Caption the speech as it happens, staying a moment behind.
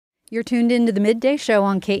You're tuned into the Midday Show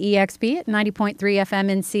on KEXP at 90.3 FM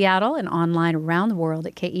in Seattle and online around the world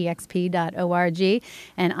at KEXP.org.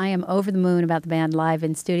 And I am over the moon about the band live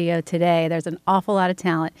in studio today. There's an awful lot of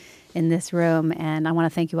talent in this room, and I want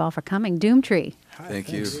to thank you all for coming. Doomtree. Hi, thank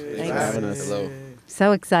you. Thanks for having us. Hello.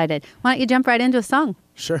 So excited. Why don't you jump right into a song?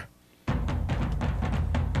 Sure.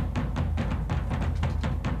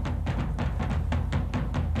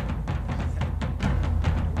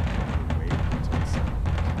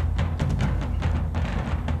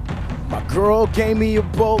 My girl gave me a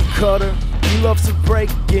bolt cutter. He loves to break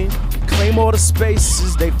in, claim all the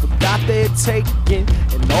spaces they forgot they had taken.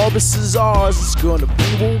 And all this is ours, it's gonna be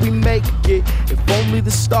when we make it. If only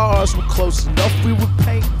the stars were close enough, we would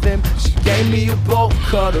paint them. She gave me a bolt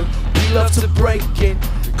cutter. We love to break in,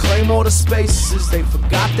 claim all the spaces they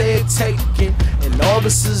forgot they had taken. And all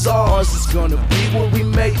this is ours, it's gonna be when we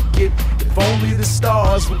make it. If only the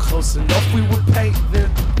stars were close enough, we would paint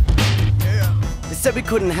them. They said we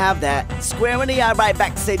couldn't have that. Square in the eye, right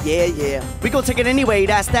back, said, yeah, yeah. We gon' take it anyway,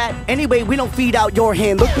 that's that. Anyway, we don't feed out your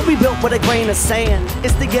hand. Look what we built with a grain of sand.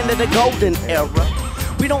 It's the end of the golden era.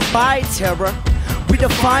 We don't buy terror, we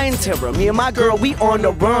define terror. Me and my girl, we on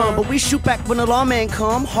the run, but we shoot back when the lawman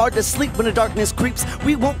come. Hard to sleep when the darkness creeps.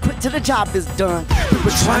 We won't quit till the job is done. We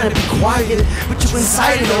were trying to be quiet, but you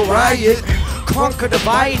incited a riot. Conquer,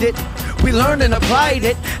 divided. We learned and applied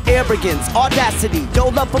it. Arrogance, audacity,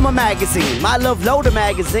 dole up from a magazine. My love load a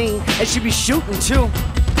magazine, and she be shooting too.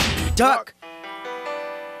 Duck.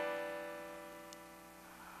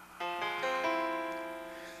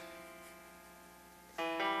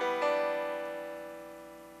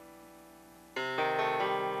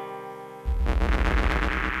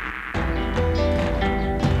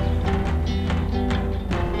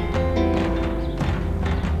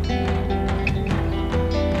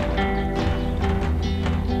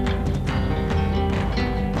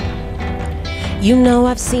 You know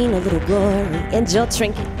I've seen a little glory, and your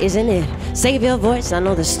trinket, isn't it? Save your voice, I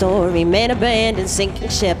know the story. Man abandoned, sinking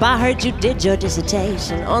ship. I heard you did your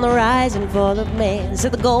dissertation on the rise and fall of man.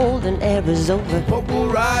 Said the golden era's over, But we'll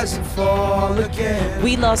rise and fall again.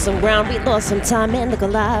 we lost some ground, we lost some time. Man, look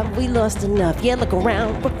alive, we lost enough. Yeah, look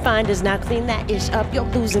around, but find us now. Clean that ish up, you're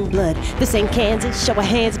losing blood. This ain't Kansas, show of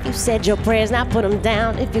hands if you said your prayers. Now put them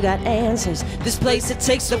down if you got answers. This place, it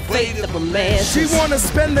takes the faith of a man. She wanna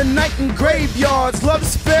spend the night in graveyards.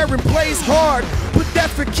 Love's fair and plays hard, but that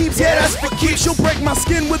for keeps, yeah, that's for keeps. She'll break my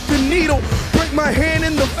skin with the needle, break my hand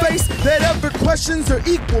in the face. That ever questions are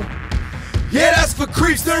equal. Yeah, that's for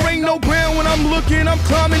creeps. There ain't no ground when I'm looking. I'm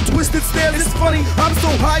climbing twisted stairs. It's funny, I'm so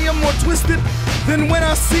high, I'm more twisted than when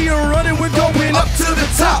I see her running. We're going up to the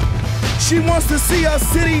top. She wants to see our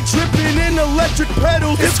city dripping in electric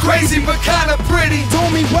pedals. It's crazy but kinda pretty.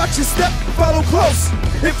 Told me watch your step, follow close.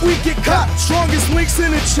 If we get caught, strongest links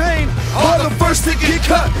in the chain are the first to get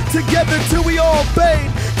cut. Together till we all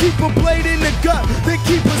fade. Keep a blade in the gut. They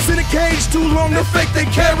keep us in a cage too long to fake they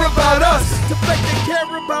care about us. To fake they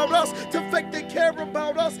care about us. To fake they care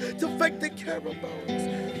about us. To fake they care about us.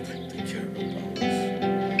 To fake they care about us.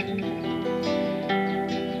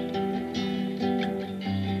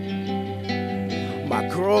 My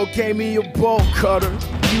girl gave me a bolt cutter.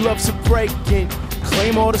 He loves to break in,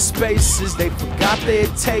 claim all the spaces they forgot they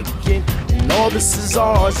had taken. And all this is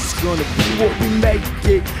ours, it's gonna be what we make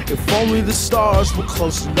it. If only the stars were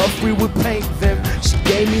close enough, we would paint them. She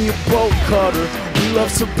gave me a bolt cutter. He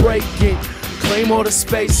loves to break in, claim all the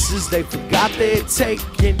spaces they forgot they had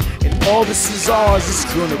taken. And all this is ours, it's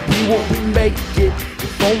gonna be what we make it.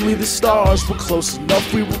 If only the stars were close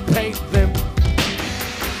enough, we would paint them.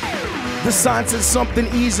 The sign says something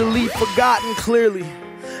easily forgotten clearly.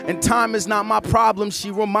 And time is not my problem,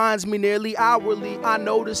 she reminds me nearly hourly. I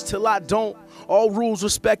notice till I don't. All rules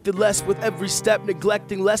respected less with every step,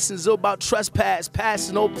 neglecting lessons about trespass,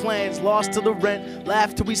 passing old plans, lost to the rent,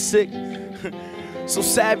 laugh till we sick. So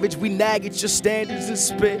savage, we nag at your standards and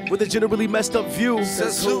spit with a generally messed up view.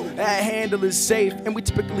 Says who? That handle is safe, and we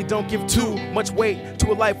typically don't give too much weight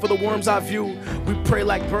to a life for the worms I view. We pray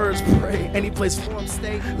like birds pray, any place for them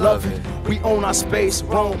stay. Love it, we own our space,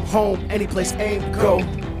 roam, home, any place aim, go.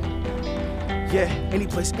 Yeah, any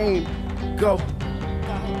place aim, go.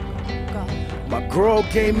 My girl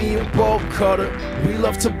gave me a bolt cutter. We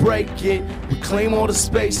love to break it. We claim all the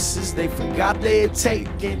spaces they forgot they had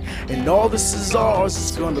taken. And all this is ours,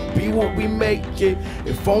 it's gonna be what we make it.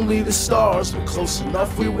 If only the stars were close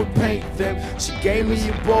enough, we would paint them. She gave me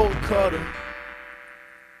a bolt cutter.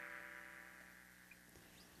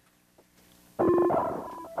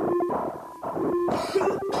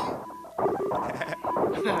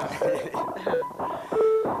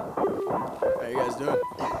 How you guys doing?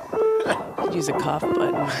 could use a cough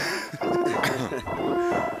button.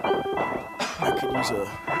 I could use a.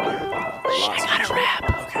 I gotta rap.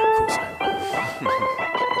 Okay, cool. Sorry.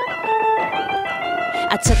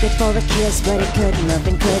 I took it for a kiss, but it couldn't have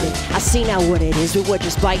been couldn't. I see now what it is, we were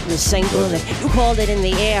just biting the same bullet. You hauled it in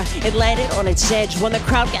the air, it landed on its edge. When the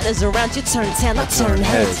crowd gathers around, you turn tail, I turn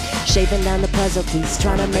heads. Shaving down the puzzle piece,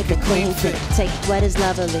 trying to make a clean fit. Take what is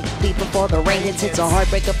lovely, leap before the rain hits. It's a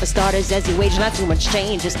heartbreaker for starters as you age, not too much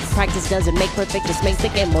changes. Practice doesn't make perfect, just makes the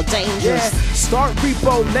game more dangerous. Yeah, start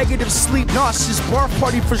repo, negative sleep, nauseous, barf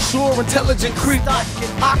party for sure, intelligent creep.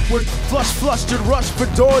 Awkward, flustered, rush for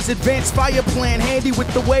doors, advanced fire plan, handy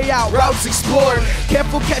with the way out, routes explored.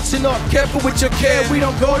 Careful catching up, careful with your care, we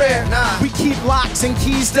don't go there. We keep locks and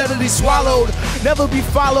keys steadily swallowed, never be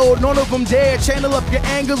followed, none of them dare. Channel up your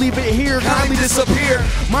anger, leave it here, kindly disappear.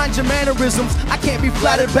 Mind your mannerisms, I can't be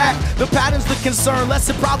flattered back. The pattern's the concern, less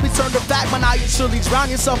it probably turn to fact. By now you surely drown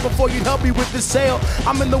yourself before you'd help me with the sail.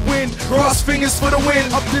 I'm in the wind, cross fingers for the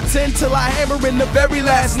win. Up to 10 till I hammer in the very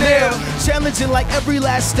last nail. Challenging like every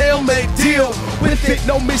last stalemate, deal with it,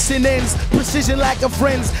 no missing ends. Precision lack of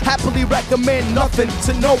friends, happily recommend nothing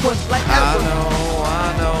to no one like ever.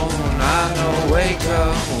 I know, wake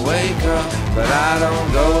up, but I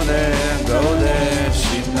don't go there,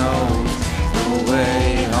 she knows the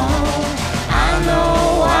way home. I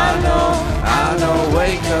know,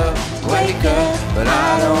 wake up, but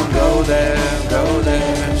I don't go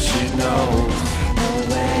there, she knows the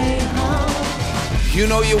way home. You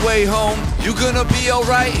know your way home, you gonna be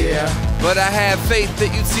alright? Yeah. But I have faith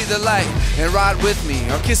that you'd see the light and ride with me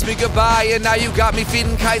or kiss me goodbye. And now you got me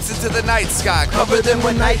feeding kites into the night sky. Cover them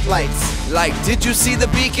with night lights. Like, did you see the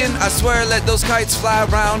beacon? I swear, let those kites fly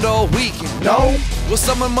around all weekend. No. Well,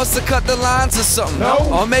 someone must have cut the lines or something. No.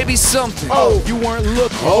 Or maybe something. Oh, you weren't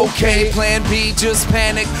looking. Okay, plan B, just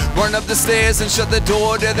panic. Run up the stairs and shut the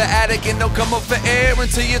door to the attic. And don't come up for air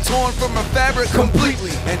until you're torn from a fabric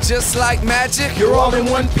completely. And just like magic, You're all in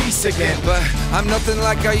one piece again. but I'm nothing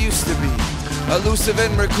like I used to be. Elusive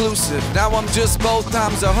and reclusive. Now I'm just both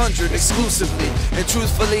times 100 exclusively. And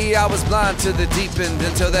truthfully, I was blind to the deep end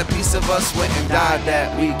until that piece of us went and died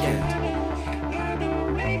that weekend. I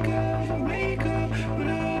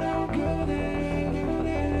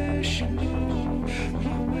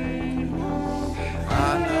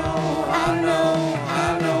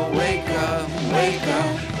know, wake up,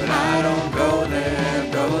 but I don't go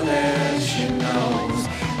there, she knows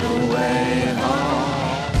the way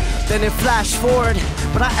home. Then it flashed forward,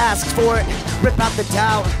 but I asked for it. Rip out the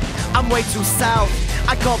doubt, I'm way too south.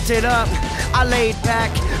 I gulped it up, I laid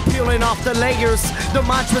back, peeling off the layers. The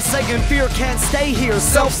mantra saying fear can't stay here,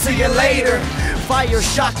 see you later. Fire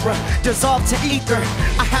chakra, dissolved to ether.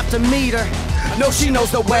 I have to meet her. No, she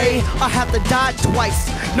knows the way. I have to die twice.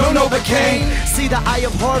 No Novocaine. See the eye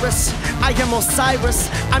of Horus. I am Osiris.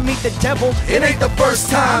 I meet the devil. It ain't the first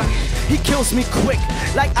time. He kills me quick,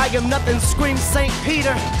 like I am nothing. Scream St.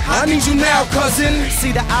 Peter. I need you now, cousin.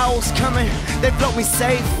 See the owls coming. They float me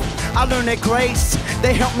safe. I learn their grace.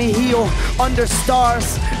 They help me heal under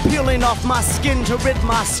stars, peeling off my skin to rid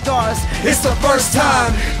my scars. It's the first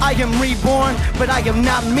time. I am reborn, but I am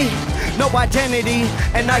not me. No identity,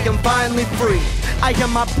 and I am finally free. I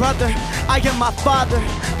am my brother, I am my father,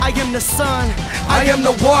 I am the sun, I am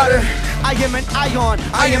the water. I am an ion,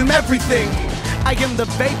 I am everything. I am the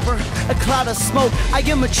vapor, a cloud of smoke. I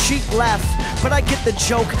am a cheap laugh, but I get the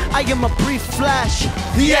joke. I am a brief flash,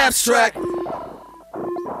 The abstract.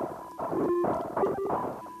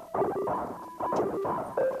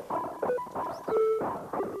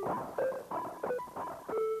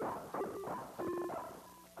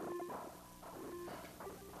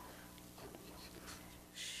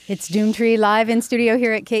 It's Doomtree live in studio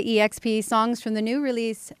here at KEXP. Songs from the new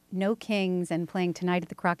release, No Kings, and playing tonight at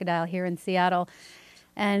the Crocodile here in Seattle.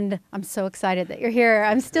 And I'm so excited that you're here.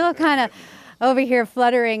 I'm still kind of over here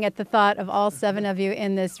fluttering at the thought of all 7 of you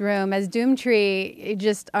in this room. As Doomtree, you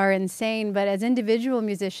just are insane. But as individual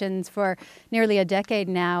musicians for nearly a decade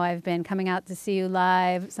now, I've been coming out to see you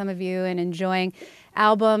live, some of you, and enjoying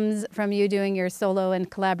albums from you doing your solo and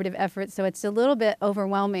collaborative efforts. So it's a little bit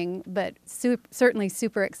overwhelming, but certainly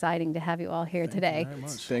super exciting to have you all here today. Very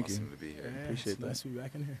much. Thank you. Awesome to be here. Appreciate It's that. nice to be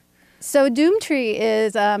back in here. So Doomtree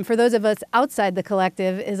is, for those of us outside the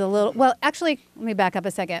collective, is a little, well, actually, let me back up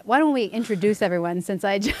a second. Why don't we introduce everyone since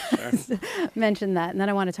I just mentioned that, and then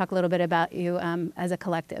I want to talk a little bit about you as a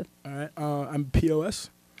collective. All right, I'm POS.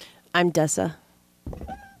 I'm Dessa.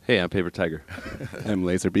 Hey, I'm Paper Tiger. I'm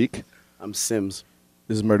Laserbeak. I'm Sims.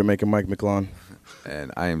 This is Murder Maker Mike McClellan.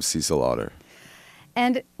 And I am Cecil Otter.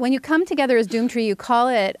 And when you come together as Doomtree, you call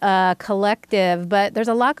it a collective, but there's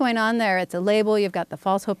a lot going on there. It's a label. You've got the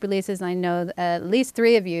False Hope releases. I know at least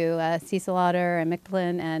 3 of you, Cecil Otter and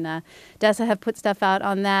Mickplin and Dessa, have put stuff out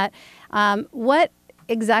on that. What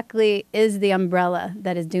exactly is the umbrella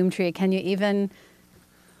that is Doomtree? Can you even...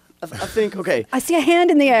 I think, okay. I see a hand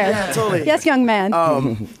in the air. Yeah, totally. Yes, young man.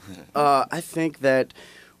 I think that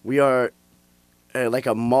we are like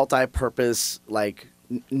a multi-purpose, like,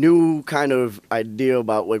 new kind of idea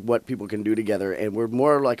about like what people can do together, and we're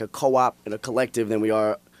more like a co-op and a collective than we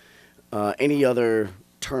are any other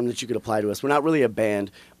term that you could apply to us. We're not really a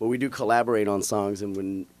band, but we do collaborate on songs, and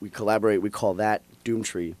when we collaborate, we call that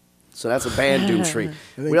Doomtree. So that's a band, Doomtree.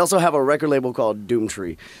 We also have a record label called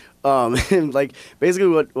Doomtree. And like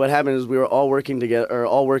basically what happened is we were all working together, or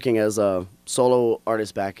all working as solo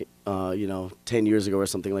artists back 10 years ago or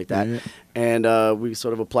something like that. And we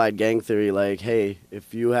sort of applied gang theory, like, hey,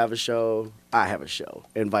 if you have a show, I have a show,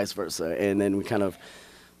 and vice versa. And then we kind of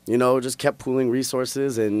just kept pooling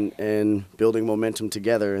resources and building momentum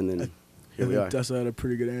together, and then here we are. Dessa had a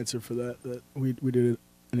pretty good answer for that we did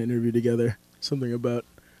an interview together, something about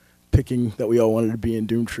picking that we all wanted to be in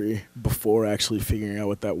Doomtree before actually figuring out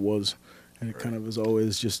what that was, and it kind of was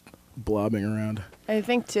always just blobbing around. I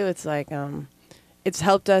think too, it's like it's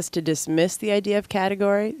helped us to dismiss the idea of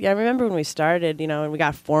category. Yeah, I remember when we started, and we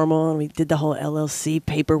got formal and we did the whole LLC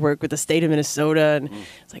paperwork with the state of Minnesota, and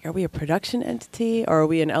it's like, are we a production entity, or are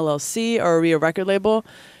we an LLC, or are we a record label?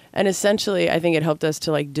 And essentially, I think it helped us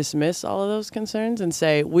to like dismiss all of those concerns and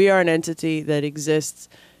say we are an entity that exists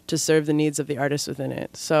to serve the needs of the artists within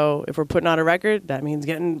it. So if we're putting out a record, that means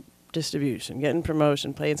getting distribution, getting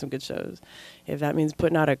promotion, playing some good shows. If that means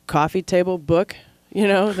putting out a coffee table book,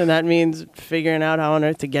 then that means figuring out how on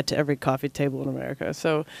earth to get to every coffee table in America.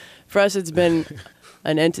 So for us, it's been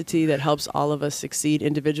an entity that helps all of us succeed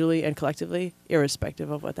individually and collectively, irrespective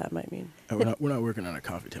of what that might mean. We're not working on a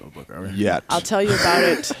coffee table book, are we? Yet. I'll tell you about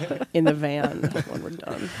it in the van when we're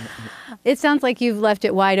done. It sounds like you've left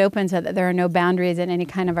it wide open so that there are no boundaries in any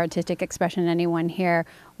kind of artistic expression anyone here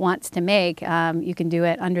wants to make. You can do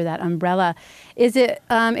it under that umbrella. Is it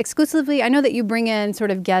exclusively, I know that you bring in sort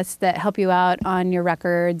of guests that help you out on your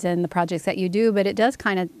records and the projects that you do, but it does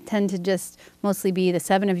kind of tend to just mostly be the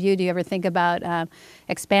 7 of you. Do you ever think about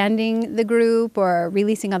expanding the group or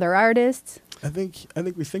releasing other artists? I think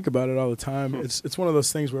we think about it all the time. It's one of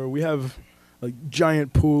those things where we have like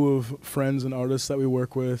giant pool of friends and artists that we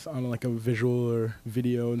work with on like a visual or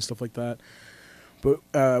video and stuff like that.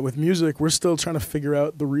 But with music, we're still trying to figure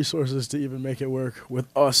out the resources to even make it work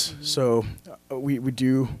with us. So we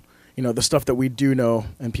do, the stuff that we do know,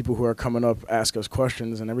 and people who are coming up ask us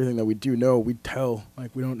questions, and everything that we do know, we tell.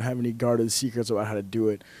 Like, we don't have any guarded secrets about how to do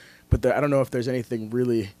it. But I don't know if there's anything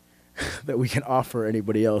really that we can offer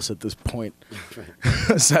anybody else at this point.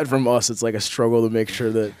 Aside from us, it's like a struggle to make sure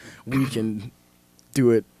that we can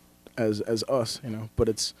do it as us, But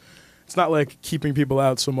it's not like keeping people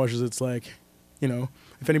out so much as it's like,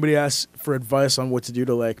 if anybody asks for advice on what to do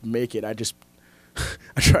to like make it, I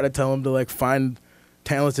try to tell them to like find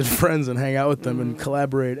talented friends and hang out with them and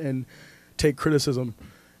collaborate and take criticism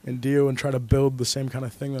and deal and try to build the same kind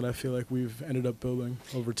of thing that I feel like we've ended up building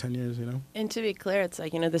over 10 years, And to be clear, it's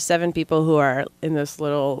like, the 7 people who are in this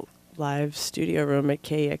little live studio room at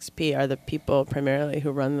KEXP are the people primarily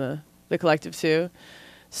who run the collective too.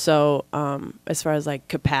 So as far as like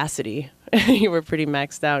capacity, we're pretty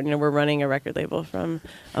maxed out. We're running a record label from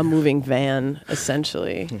a moving van,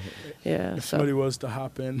 essentially. Yeah. If somebody was to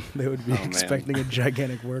hop in, they would be expecting a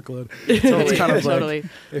gigantic workload. So it's kind of totally.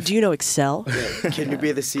 Do you know Excel? Yeah. Can you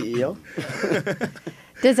be the CEO?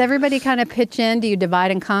 Does everybody kind of pitch in? Do you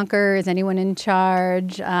divide and conquer? Is anyone in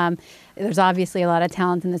charge? There's obviously a lot of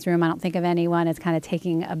talent in this room. I don't think of anyone as kind of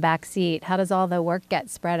taking a back seat. How does all the work get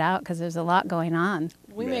spread out? Because there's a lot going on.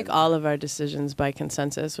 We make all of our decisions by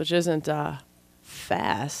consensus, which isn't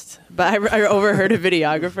fast. But I overheard a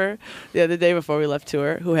videographer the other day before we left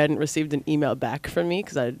tour who hadn't received an email back from me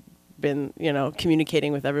because I'd been,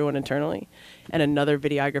 communicating with everyone internally. And another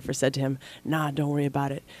videographer said to him, "Nah, don't worry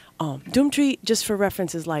about it. Doomtree, just for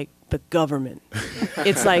reference, is like the government.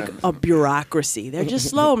 It's like a bureaucracy. They're just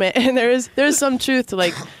slow, man." And there's some truth to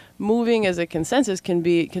like moving as a consensus can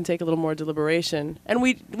take a little more deliberation. And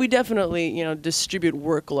we definitely, distribute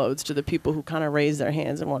workloads to the people who kind of raise their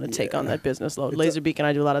hands and want to take on that business load. Laserbeak and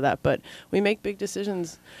I do a lot of that, but we make big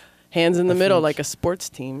decisions. Hands in the middle, like a sports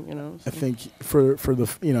team, So. I think for the,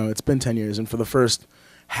 it's been 10 years, and for the first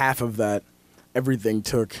half of that, everything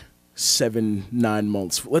took 7-9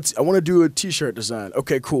 months. I want to do a T-shirt design.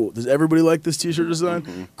 Okay, cool. Does everybody like this T-shirt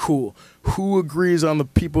design? Cool. Who agrees on the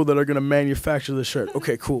people that are going to manufacture the shirt?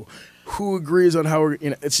 Okay, cool. who agrees on how we're,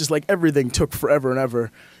 it's just like everything took forever and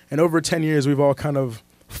ever. And over 10 years, we've all kind of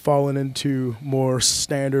fallen into more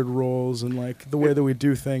standard roles and like the way that we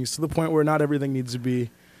do things, to the point where not everything needs to be.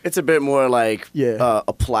 It's a bit more like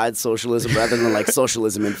applied socialism rather than like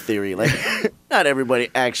socialism in theory. Like, not everybody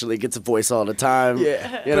actually gets a voice all the time.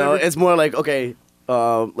 Yeah. You know, it's more like, okay,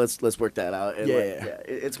 let's work that out. And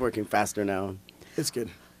it's working faster now. It's good.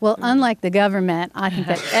 Well, unlike the government, I think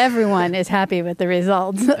that everyone is happy with the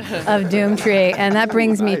results of Doomtree. And that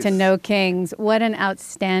brings me to No Kings. What an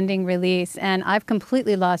outstanding release. And I've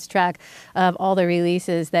completely lost track of all the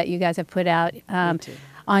releases that you guys have put out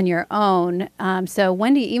on your own. So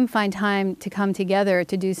when do you even find time to come together,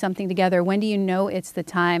 to do something together? When do you know it's the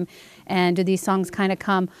time? And do these songs kind of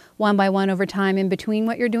come one by one over time in between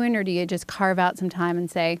what you're doing? Or do you just carve out some time and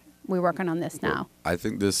say, we're working on this now? I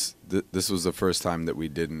think this was the first time that we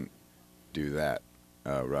didn't do that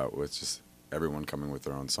route with just everyone coming with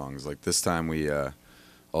their own songs. Like this time we,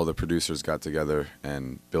 all the producers got together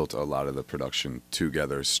and built a lot of the production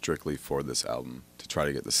together strictly for this album to try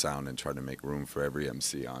to get the sound and try to make room for every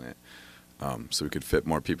MC on it. So we could fit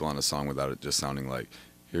more people on a song without it just sounding like,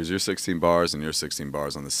 here's your 16 bars and your 16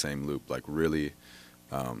 bars on the same loop. Like really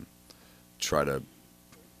try to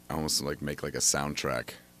almost like make like a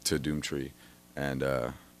soundtrack to Doomtree, and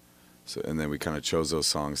and then we kind of chose those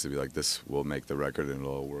songs to be like, this will make the record and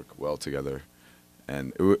it'll all work well together.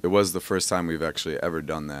 And it was the first time we've actually ever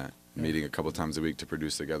done that, meeting a couple times a week to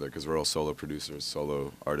produce together, because we're all solo producers,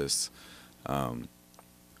 solo artists.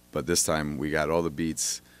 But this time we got all the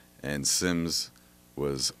beats, and Sims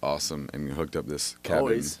was awesome and hooked up this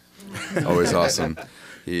cabin. Always awesome.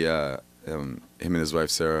 He him and his wife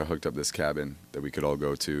Sarah hooked up this cabin that we could all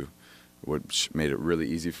go to, which made it really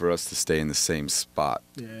easy for us to stay in the same spot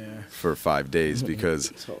for 5 days,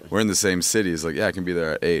 because we're in the same city. It's like, I can be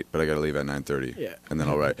there at 8, but I got to leave at 9:30, and then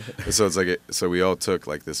I'll write. So it's like, so we all took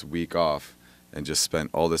like this week off and just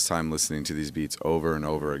spent all this time listening to these beats over and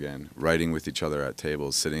over again, writing with each other at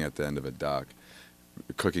tables, sitting at the end of a dock,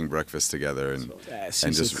 cooking breakfast together, and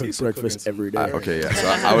just cook breakfast every day. So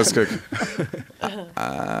I was cooking.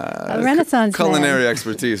 A Renaissance culinary man.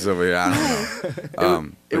 expertise over here. I don't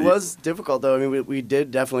know. It was difficult though. I mean, we did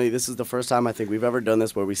definitely. This is the first time I think we've ever done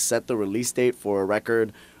this where we set the release date for a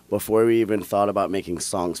record before we even thought about making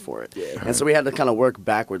songs for it. And so we had to kind of work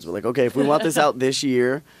backwards. We're like, okay, if we want this out this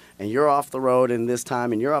year, and you're off the road in this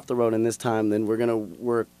time, and you're off the road in this time, then we're gonna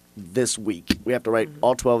work this week. We have to write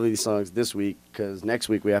all 12 of these songs this week, because next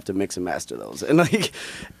week we have to mix and master those. And like,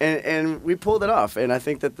 and we pulled it off. And I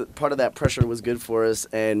think that part of that pressure was good for us,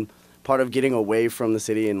 and part of getting away from the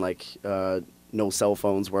city and like no cell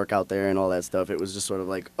phones work out there and all that stuff. It was just sort of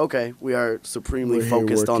like, okay, we are supremely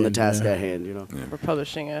focused on the task at hand, you know. We're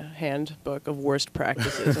publishing a handbook of worst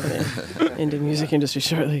practices in the indie music industry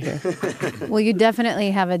shortly here. Well, you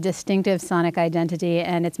definitely have a distinctive sonic identity,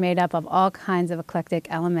 and it's made up of all kinds of eclectic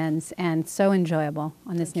elements, and so enjoyable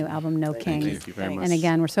on this new album, No Kings. Thank you very much. And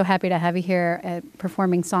again, we're so happy to have you here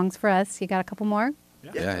performing songs for us. You got a couple more?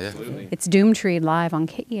 Yeah. Absolutely. It's Doomtree live on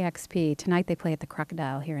KEXP. Tonight they play at the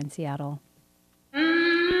Crocodile here in Seattle.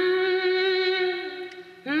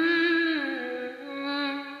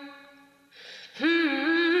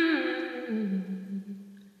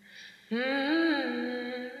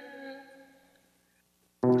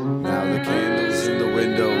 Now the candle's in the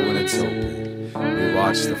window when it's open. We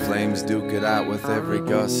watch the flames duke it out with every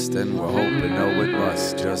gust, and we're hoping, oh, it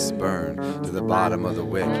must just burn to the bottom of the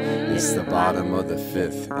wick. It's the bottom of the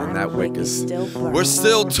fifth, and that wick is We're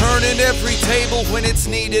still turning every table when it's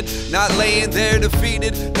needed, not laying there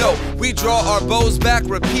defeated. No, we draw our bows back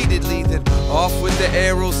repeatedly, then off with the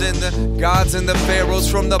arrows and the gods and the pharaohs.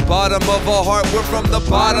 From the bottom of our heart, we're from the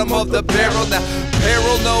bottom of the barrel. Now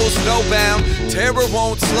peril knows no bound, terror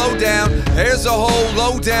won't slow down. There's a whole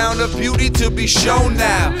lowdown of beauty to be shown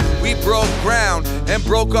now. We broke ground and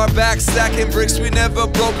broke our back, stacking bricks. We never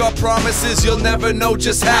broke our promises, you'll never know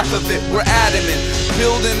just half of it. We're adamant,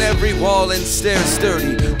 building every wall and stairs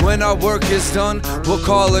sturdy. When our work is done, we'll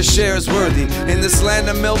call our shares worthy. In this land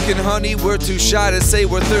of milk and honey, we're too shy to say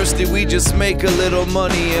we're thirsty. We just make a little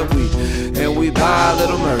money and we buy a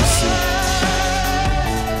little mercy.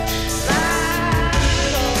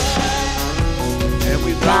 And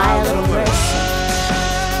we buy a little mercy.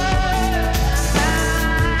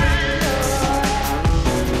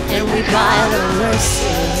 And we buy a little mercy.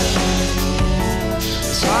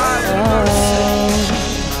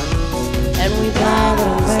 And we buy a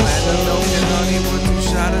little mercy.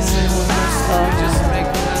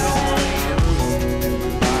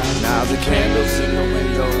 Now the candles in the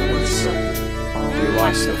window when it's open. We watch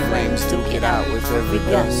watch the flames duke it out with every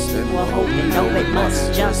gust. And we're hoping, no, it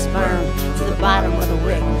must just burn to the bottom of the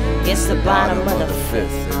wick. It's the bottom of the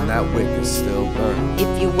fifth, and that wick is still burning.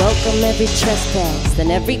 If you welcome every trespass,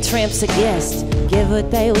 then every tramp's a guest. Give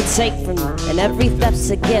what they would take from you, and every theft's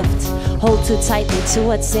a gift. Hold too tightly to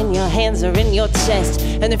what's in your hands or in your chest.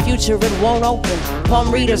 In the future it won't open,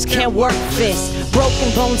 palm readers can't work fists.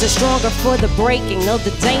 Broken bones are stronger for the breaking. Know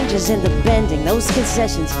the dangers in the bending. Those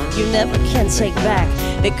concessions you never can take back.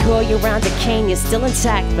 They curl you around a cane, you're still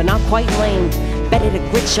intact, but not quite lame. Ready to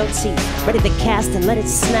grit your teeth, ready to cast and let it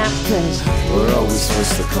snap, cause we're always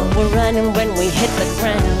first to come. We're running when we hit the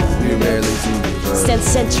ground. We barely do the verb. Stand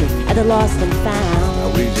sentry at the lost and found. Now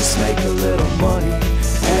we just make a little money.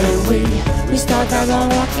 And we start that long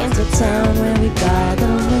walk into town where we buy the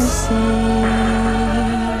mercy.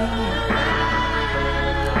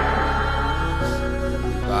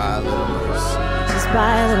 Buy a little mercy. Just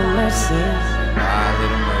buy a little mercy. Buy a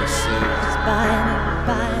little mercy.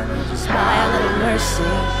 Just buy a little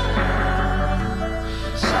mercy.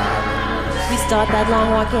 We start that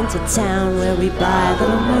long walk into town where we buy a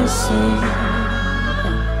little mercy.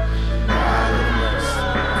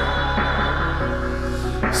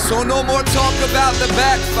 So no more talk about the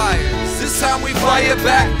backfires. This time we fire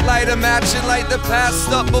back. Light a match and light the past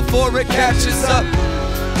up before it catches up.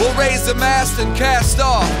 We'll raise the mast and cast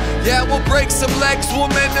off. Yeah, we'll break some legs, we'll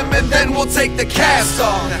mend them, and then we'll take the cast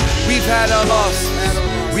off. We've had our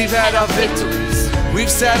losses, we've had our victories. We've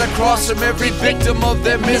sat across from every victim of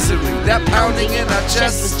their misery. That pounding in our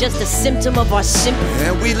chest was just a symptom of our sympathy.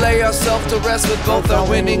 And we lay ourselves to rest with both our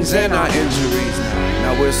winnings and our injuries.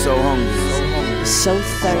 Now we're so hungry, so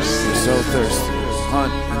thirsty. we're so thirsty.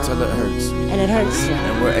 Hunt until it hurts, And it hurts you.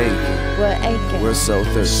 and we're aching. We're aching. We're so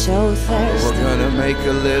thirsty. So thirsty. We're gonna make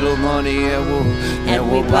a little money, and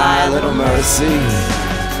we'll buy a little mercy.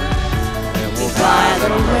 And we'll Buy a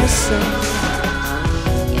little mercy.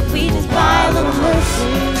 If we just buy a little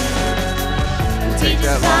mercy. take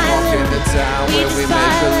that long walk into town where we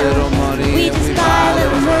make a little money, We and just we buy a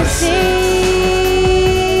little mercy.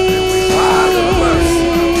 buy a little mercy.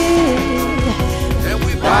 and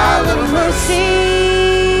we Buy a little mercy.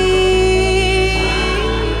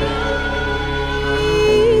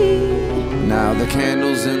 Now the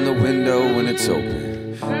candle's in the window when it's open.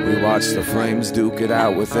 We watch the flames duke it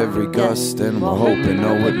out with every gust, and we're hoping,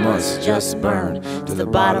 no, it must just burn to the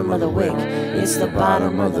bottom of the wick. It's the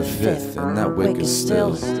bottom of the fifth, and that wick is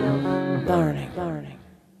still burning.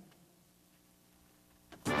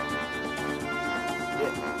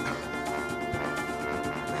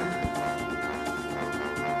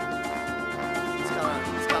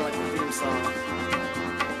 It's kind of like a theme song.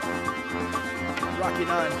 Rocky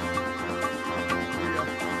 9.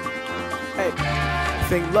 Hey,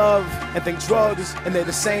 think love and think drugs, and they're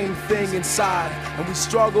the same thing inside. And we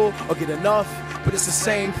struggle or get enough, but it's the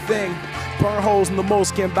same thing. Burn holes in the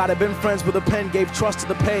moleskin, bout to been friends with a pen, gave trust to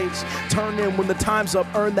the page. Turn in when the time's up,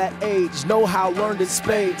 earn that age. Know how, learned in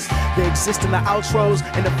spades. They exist in the outros,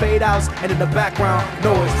 and the fade outs, and in the background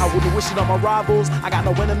noise. I wouldn't wish it on my rivals, I got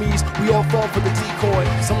no enemies, we all fall for the decoy.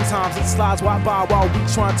 Sometimes it slides right by while we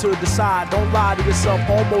trying to decide. Don't lie to yourself,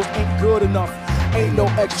 almost ain't good enough. Ain't no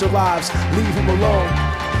extra lives, leave him alone.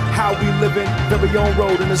 How we living, very own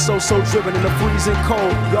road, and it's so driven in the freezing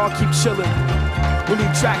cold. Y'all keep chilling. We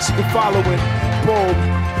need tracks you can follow in. Bold,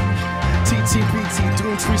 TTBT,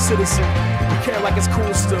 Doomtree citizen. We care like it's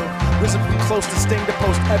cool still. Visibly close to sting to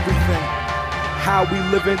post everything. How we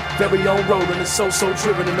living, very own road, and it's so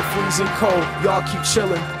driven in the freezing cold. Y'all keep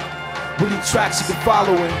chilling. We need tracks you can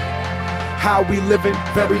follow in. How we living,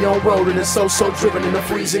 very own road, and it's so driven in the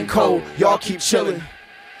freezing cold. Y'all keep chilling.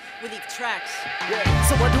 We leave tracks.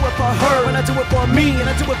 So I do it for her, and I do it for me, and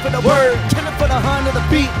I do it for the word. Kill it for the hunt of the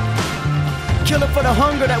beat. Kill it for the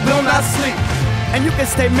hunger that will not sleep. And you can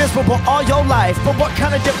stay miserable all your life, but what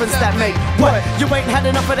kind of difference that make? What, you ain't had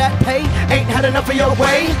enough of that pay? Ain't had enough of your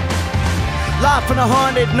way? Live from the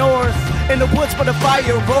haunted north, in the woods where the fire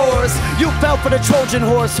roars. You fell for the Trojan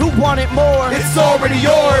horse, who wanted more? It's already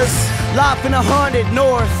yours. Live from the haunted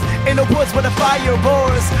north, in the woods where the fire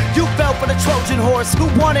roars. You fell for the Trojan horse, who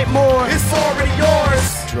wanted more? It's already yours.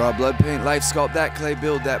 Draw blood, paint, life, sculpt that clay,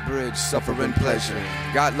 build that bridge, suffering pleasure.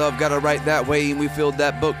 Got love, gotta write that way, and we filled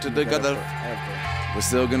that book to the gutter. We're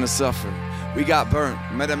still gonna suffer. We got burnt,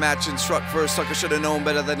 met a match and struck first. Sucker should've known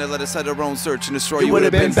better than to let us head our own search and destroy you. It would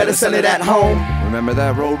have been better send it at home. Remember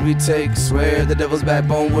that road we take, swear the devil's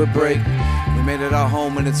backbone would break. We made it our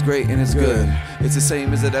home and it's great and it's good. It's the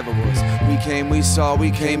same as it ever was. We came, we saw,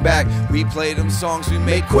 we came back. We played them songs we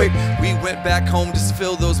made quick. We went back home just to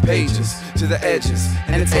fill those pages to the edges.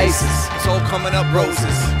 And it's aces, it's all coming up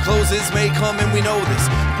roses. Closes may come and we know this.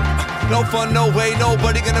 No fun, no way,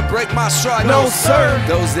 nobody gonna break my stride. No, sir.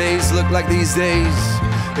 Those days look like these days,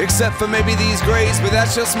 except for maybe these grays. But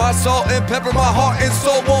that's just my salt and pepper. My heart and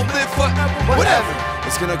soul won't live forever. Whatever.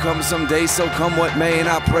 It's gonna come someday, so come what may, and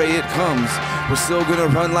I pray it comes. We're still gonna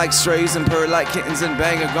run like strays and purr like kittens and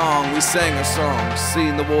bang a gong. We sang a song,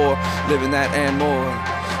 seen the war, living that and more.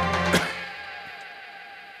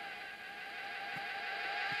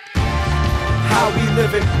 How we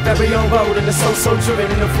living, very on road in the so driven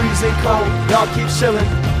in the freezing cold. Y'all keep chilling.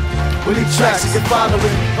 We need tracks you can follow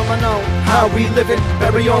it. How we living,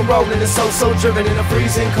 very on road in the so driven in the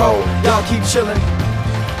freezing cold. Y'all keep chilling.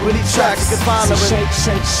 We need tracks you can follow it. Shake,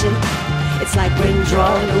 shake, shake. It's like ring,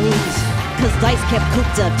 draw, lose. Cause dice kept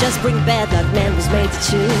cooped up, just bring bad luck, man was made to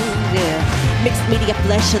choose, yeah. Mixed media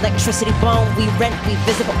flesh, electricity bone. We rent, we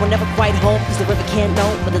visit, but we're never quite home. Cause the river can't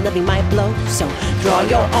know, but the levee might blow. So draw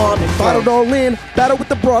your arm and bottled all in, battle with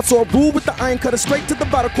the broadsword, rule with the iron cutter straight to the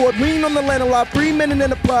vital cord. Lean on the land alive, 3 men in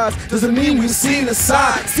enterprise. Doesn't mean we've seen the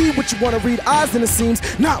side. See what you wanna read, eyes in the seams,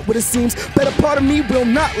 not what it seems. Better part of me will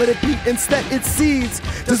not let it be, instead it seeds.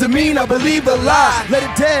 Doesn't mean I believe the lie. Let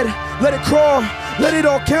it dead, let it crawl. Let it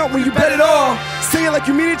all count when you bet it all. Say it like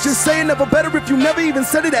you mean it, just say it never better if you never even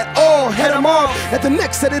said it at all. Head 'em off, at the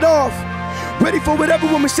neck set it off. Ready for whatever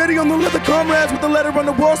with machete on the leather, comrades with the letter on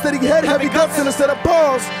the wall. Steady head, heavy guts and a set of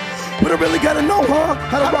balls. But I really gotta know, huh?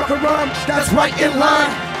 How to rock a rhyme, that's right in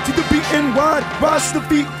line. To the beat and wide, rise to the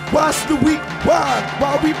feet, wise to the weak. Why?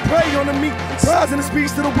 While we pray on the meat, rise in the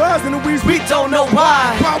speech to the wise and the weeds. We don't know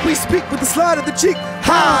why. While we speak with the slide of the cheek,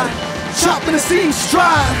 hide, chopping the seam,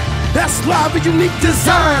 stride. That's live, a unique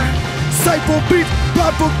design. Cypher beats,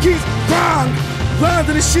 rifle keys, wrong. Lines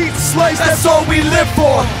in the sheets, slice, that's all we live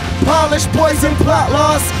for. Polish poison, plot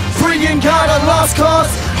loss, freeing God a lost cause.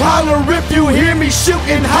 Holler if you hear me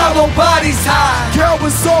shooting, hollow bodies high. Girl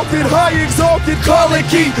exalted, high exalted, call it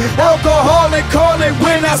key. Alcoholic, call it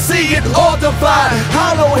when I see it all divide.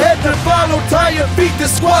 Hollow head to follow, tired feet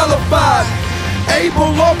disqualified.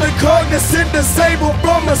 Able, open, cognizant, disabled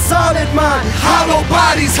from a solid mind. Hollow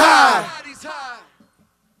bodies high.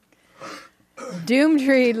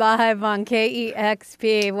 Doomtree live on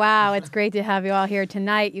KEXP. Wow, it's great to have you all here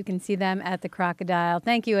tonight. You can see them at the Crocodile.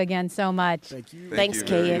 Thank you again so much. Thank you. Thanks,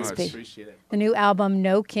 KEXP. Appreciate it. The new album,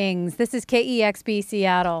 No Kings. This is KEXP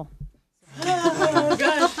Seattle. Oh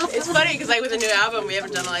gosh, it's funny because like with a new album we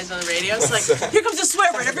haven't done a lot on the radio. It's like here comes a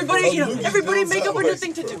swear word. Everybody, everybody make up a new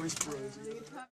thing to do.